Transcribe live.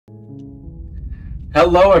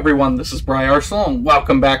Hello everyone, this is Bry Arsenal, and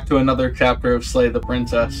welcome back to another chapter of Slay the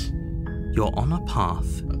Princess. You're on a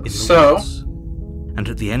path in the woods, and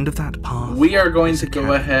at the end of that path, we are going to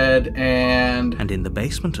go ahead and in the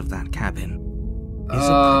basement of that cabin is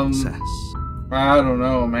a princess. I don't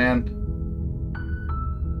know, man.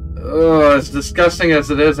 As disgusting as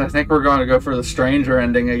it is, I think we're going to go for the stranger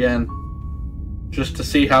ending again, just to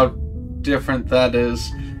see how different that is.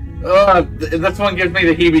 This one gives me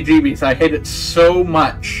the heebie-jeebies. I hate it so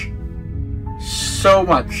much. So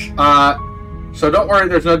much. So don't worry,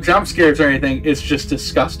 there's no jump scares or anything. It's just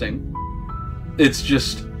disgusting. It's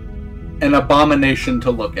just an abomination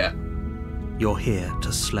to look at. You're here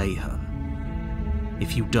to slay her.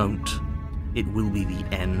 If you don't, it will be the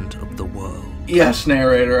end of the world. Yes,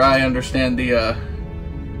 narrator, I understand the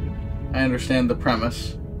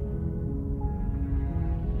premise.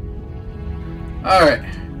 Alright.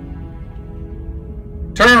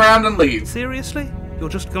 Turn around and leave. Seriously? You're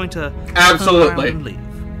just going to Absolutely. turn around and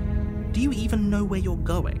leave? Do you even know where you're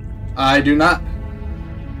going? I do not.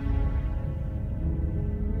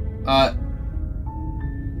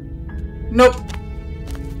 Nope.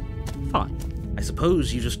 Fine. I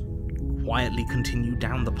suppose you just quietly continue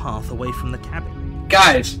down the path away from the cabin.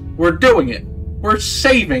 Guys, we're doing it. We're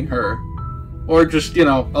saving her. Or just,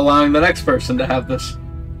 allowing the next person to have this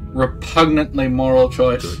repugnantly moral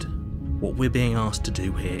choice. Good. What we're being asked to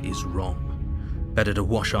do here is wrong. Better to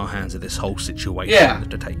wash our hands of this whole situation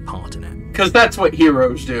than to take part in it. Because that's what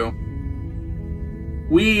heroes do.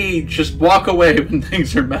 We just walk away when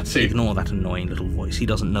things are messy. Ignore that annoying little voice. He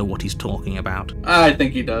doesn't know what he's talking about. I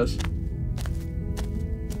think he does.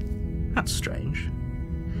 That's strange.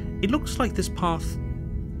 It looks like this path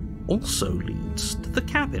also leads to the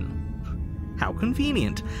cabin. How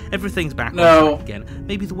convenient. Everything's back on track again.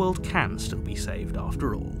 Maybe the world can still be saved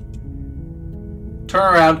after all.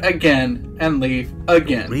 Turn around again and leave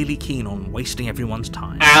again. You're really keen on wasting everyone's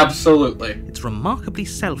time. Absolutely. It's remarkably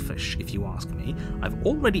selfish, if you ask me. I've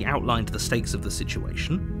already outlined the stakes of the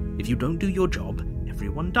situation. If you don't do your job,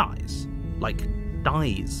 everyone dies. Like,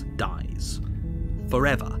 dies.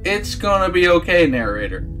 Forever. It's gonna be okay,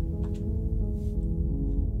 narrator.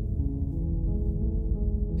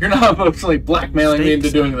 You're not emotionally blackmailing me into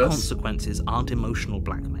doing this. Consequences aren't emotional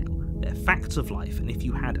blackmail. They're facts of life, and if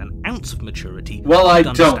you had an ounce of maturity... Well, I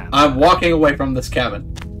don't. I'm walking away from this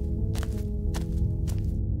cabin.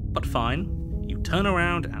 But fine. You turn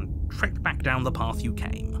around and trek back down the path you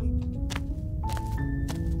came.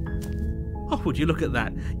 Oh, would you look at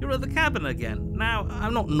that? You're at the cabin again. Now,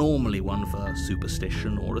 I'm not normally one for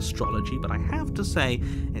superstition or astrology, but I have to say,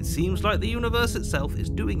 it seems like the universe itself is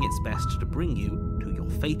doing its best to bring you to your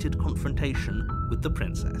fated confrontation with the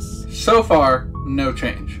princess. So far, no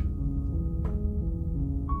change.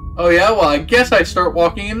 Oh yeah, well I guess I start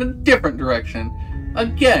walking in a different direction.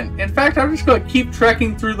 Again, in fact, I'm just going to keep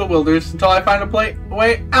trekking through the wilderness until I find a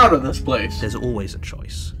way out of this place. There's always a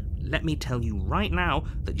choice. Let me tell you right now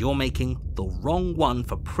that you're making the wrong one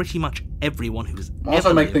for pretty much everyone who's ever lived. I'm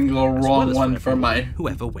also making the wrong one for my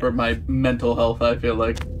mental health, I feel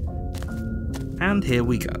like. And here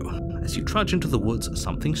we go. As you trudge into the woods,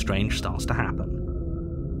 something strange starts to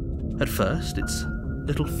happen. At first, it's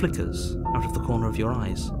little flickers out of the corner of your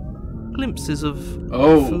eyes. Glimpses of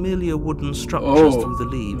familiar wooden structures through the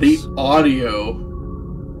leaves. The audio.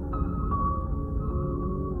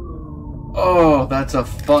 Oh, that's a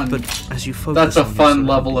fun. But as you focus, that's a fun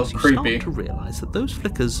level of creepy. You start to realize that those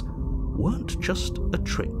flickers weren't just a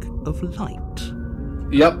trick of light.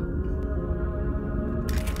 Yep.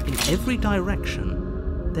 In every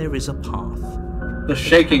direction, there is a path. The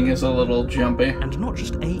shaking is a little jumpy. And not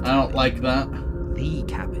just a cabin. I don't like that. The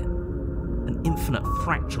cabin. An infinite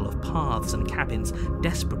fractal of paths and cabins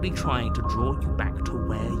desperately trying to draw you back to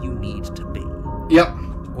where you need to be. Yep.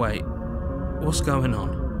 Wait, what's going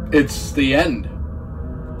on? It's the end.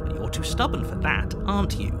 But you're too stubborn for that,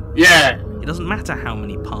 aren't you? Yeah. It doesn't matter how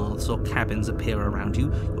many paths or cabins appear around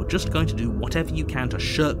you, you're just going to do whatever you can to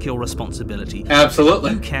shirk your responsibility.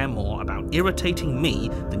 Absolutely. You care more about irritating me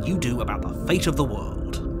than you do about the fate of the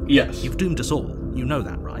world. Yes. You've doomed us all. You know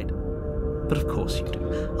that, right? But of course you do.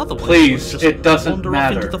 Otherwise, please, just it doesn't wander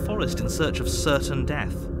matter. off into the forest in search of certain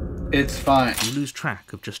death. It's fine. You lose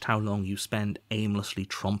track of just how long you spend aimlessly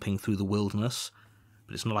tromping through the wilderness.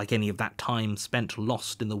 But it's not like any of that time spent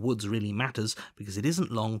lost in the woods really matters, because it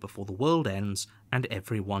isn't long before the world ends and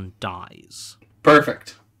everyone dies.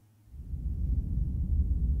 Perfect.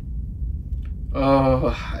 Oh,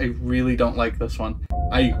 I really don't like this one.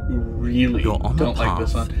 I really don't like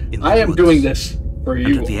this one. I am doing this for you.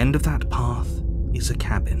 And at the end of that path is a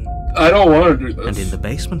cabin. I don't want to do this. And in the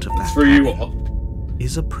basement of that for cabin you all.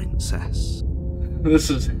 is a princess. This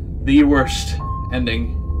is the worst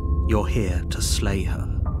ending. You're here to slay her.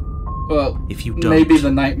 Well, if you don't, maybe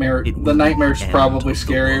the nightmare. The nightmare's probably the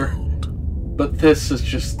scarier. world. But this is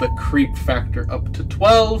just the creep factor up to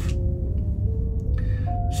 12.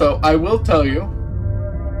 So I will tell you.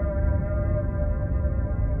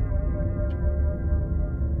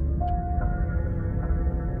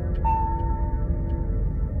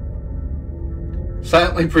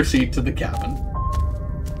 Silently proceed to the cabin.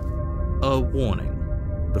 A warning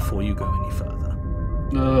before you go any further.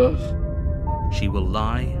 She will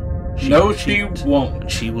lie. No, she won't.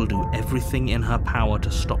 And she will do everything in her power to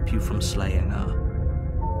stop you from slaying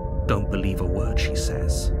her. Don't believe a word she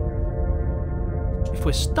says. If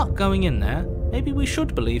we're stuck going in there, maybe we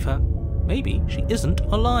should believe her. Maybe she isn't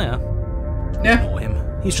a liar. Yeah. Ignore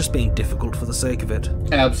him. He's just being difficult for the sake of it.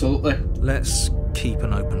 Absolutely. Let's keep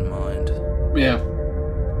an open mind. Yeah.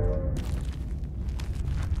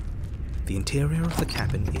 The interior of the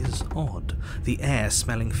cabin is odd, the air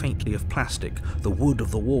smelling faintly of plastic, the wood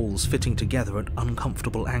of the walls fitting together at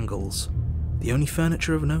uncomfortable angles. The only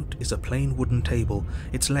furniture of note is a plain wooden table,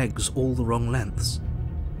 its legs all the wrong lengths.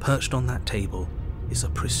 Perched on that table is a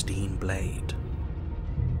pristine blade.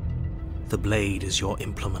 The blade is your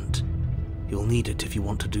implement. You'll need it if you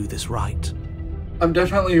want to do this right. I'm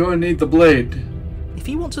definitely going to need the blade. If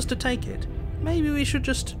he wants us to take it, maybe we should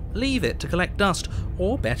just leave it to collect dust,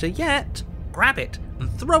 or better yet, grab it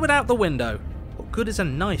and throw it out the window. What good is a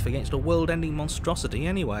knife against a world-ending monstrosity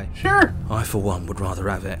anyway? Sure. I, for one, would rather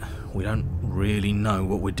have it. We don't really know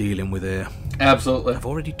what we're dealing with here. Absolutely. I've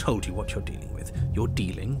already told you what you're dealing with. You're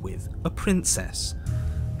dealing with a princess.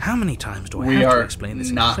 How many times do I have to explain this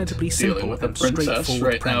incredibly simple with a and princess straightforward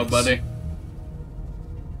right now, premise? buddy.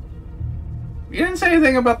 You didn't say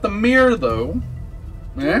anything about the mirror, though.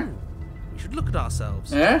 Yeah? We should look at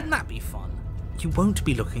ourselves. Yeah? Wouldn't that be fun? You won't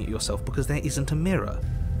be looking at yourself because there isn't a mirror.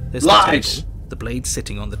 There's Lies! the table, the blade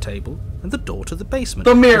sitting on the table, and the door to the basement.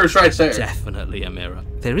 The mirror's right there. Definitely a mirror.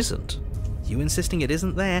 There isn't. You insisting it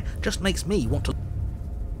isn't there just makes me want to...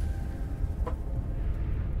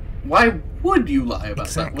 Why would you lie about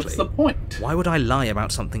Exactly. that? What's the point? Why would I lie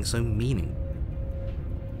about something so meaningless?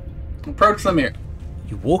 Approach the mirror.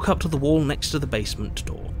 You walk up to the wall next to the basement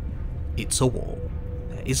door. It's a wall.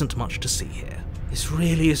 There isn't much to see here. This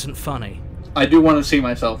really isn't funny. I do want to see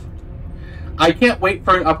myself. I can't wait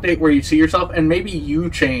for an update where you see yourself, and maybe you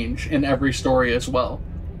change in every story as well.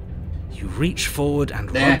 You reach forward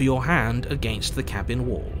and rub your hand against the cabin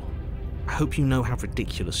wall. I hope you know how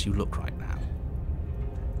ridiculous you look right now.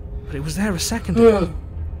 But it was there a second ago.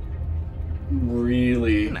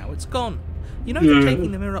 Really? Now it's gone. You know that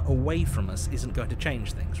taking the mirror away from us isn't going to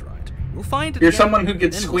change things, right? We'll find it You're again, someone who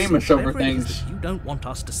gets then we'll see squeamish over whatever it is things. that you don't want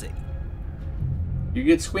us to see. You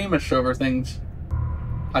get squeamish over things.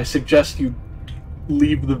 I suggest you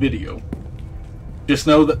leave the video. Just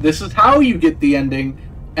know that this is how you get the ending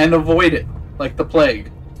and avoid it, like the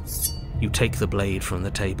plague. You take the blade from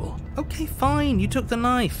the table. Okay, fine, you took the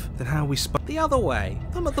knife. Then how we the other way.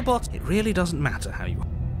 Thumb at the bottom. It really doesn't matter how you...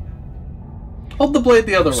 Hold the blade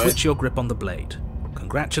the other way. Switch your grip on the blade.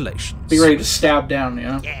 Congratulations. Be ready to stab down, you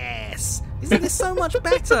know? Yes! Isn't this so much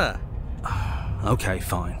better? Okay,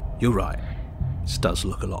 fine. You're right. This does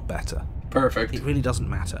look a lot better. Perfect. It really doesn't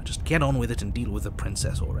matter. Just get on with it and deal with the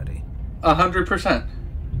princess already. 100%.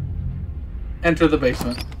 Enter the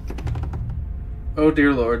basement. Oh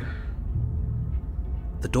dear lord.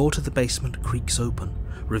 The door to the basement creaks open,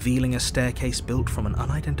 revealing a staircase built from an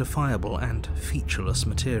unidentifiable and featureless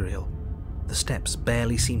material. The steps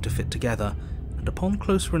barely seem to fit together, and upon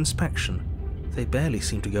closer inspection, they barely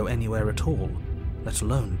seem to go anywhere at all, let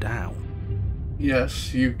alone down.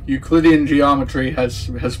 Yes, Euclidean geometry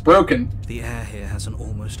has broken. The air here has an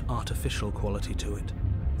almost artificial quality to it,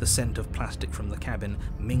 the scent of plastic from the cabin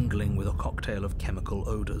mingling with a cocktail of chemical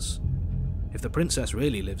odours. If the princess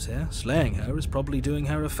really lives here, slaying her is probably doing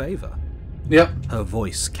her a favour. Yep. Her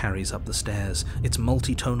voice carries up the stairs, its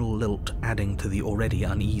multi-tonal lilt adding to the already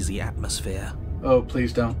uneasy atmosphere. Oh,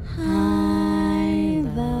 please don't. Hi,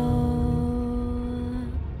 though.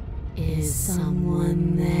 Is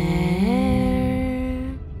someone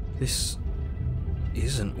there? This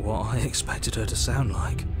isn't what I expected her to sound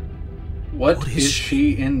like. What is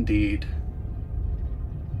she indeed?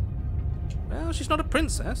 Well, she's not a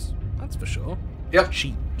princess, that's for sure. Yep.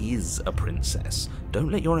 She is a princess.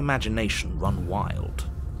 Don't let your imagination run wild.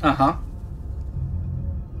 Uh-huh.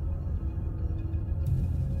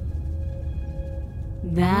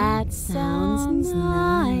 That sounds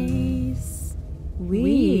nice.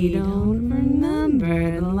 We don't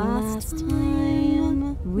remember the last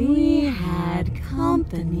time we had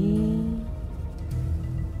company.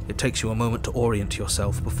 It takes you a moment to orient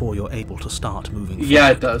yourself before you're able to start moving forward. Yeah,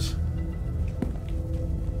 it does.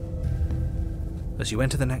 As you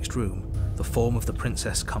enter the next room, the form of the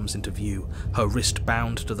princess comes into view, her wrist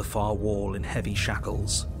bound to the far wall in heavy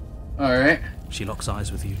shackles. Alright. She locks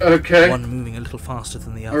eyes with you, Okay. one moving a little faster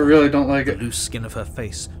than the I other. really don't like The it. loose skin of her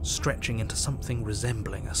face stretching into something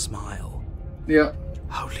resembling a smile. Yeah,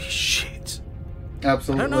 Holy shit. I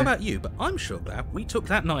absolutely. don't know about you, but I'm sure glad we took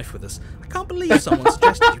that knife with us. I can't believe someone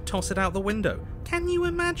suggested you toss it out the window. Can you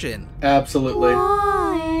imagine? Absolutely.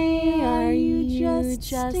 Why are you just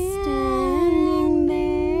standing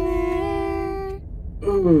there?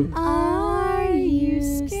 Ooh. Are you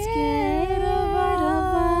scared of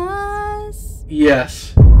us?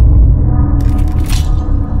 Yes.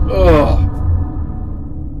 Ugh.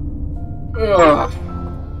 Ugh.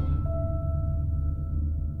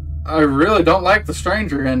 I really don't like the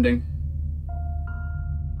stranger ending.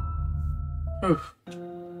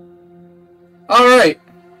 Alright.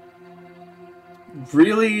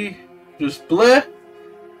 Really just bleh.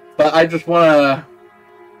 But I just wanna...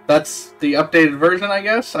 That's the updated version, I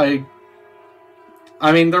guess. I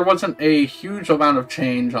mean, there wasn't a huge amount of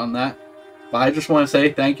change on that. But I just want to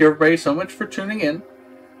say thank you everybody so much for tuning in.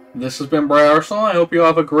 This has been Bray Arsenal. I hope you all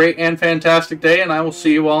have a great and fantastic day, and I will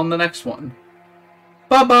see you all in the next one.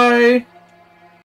 Bye-bye!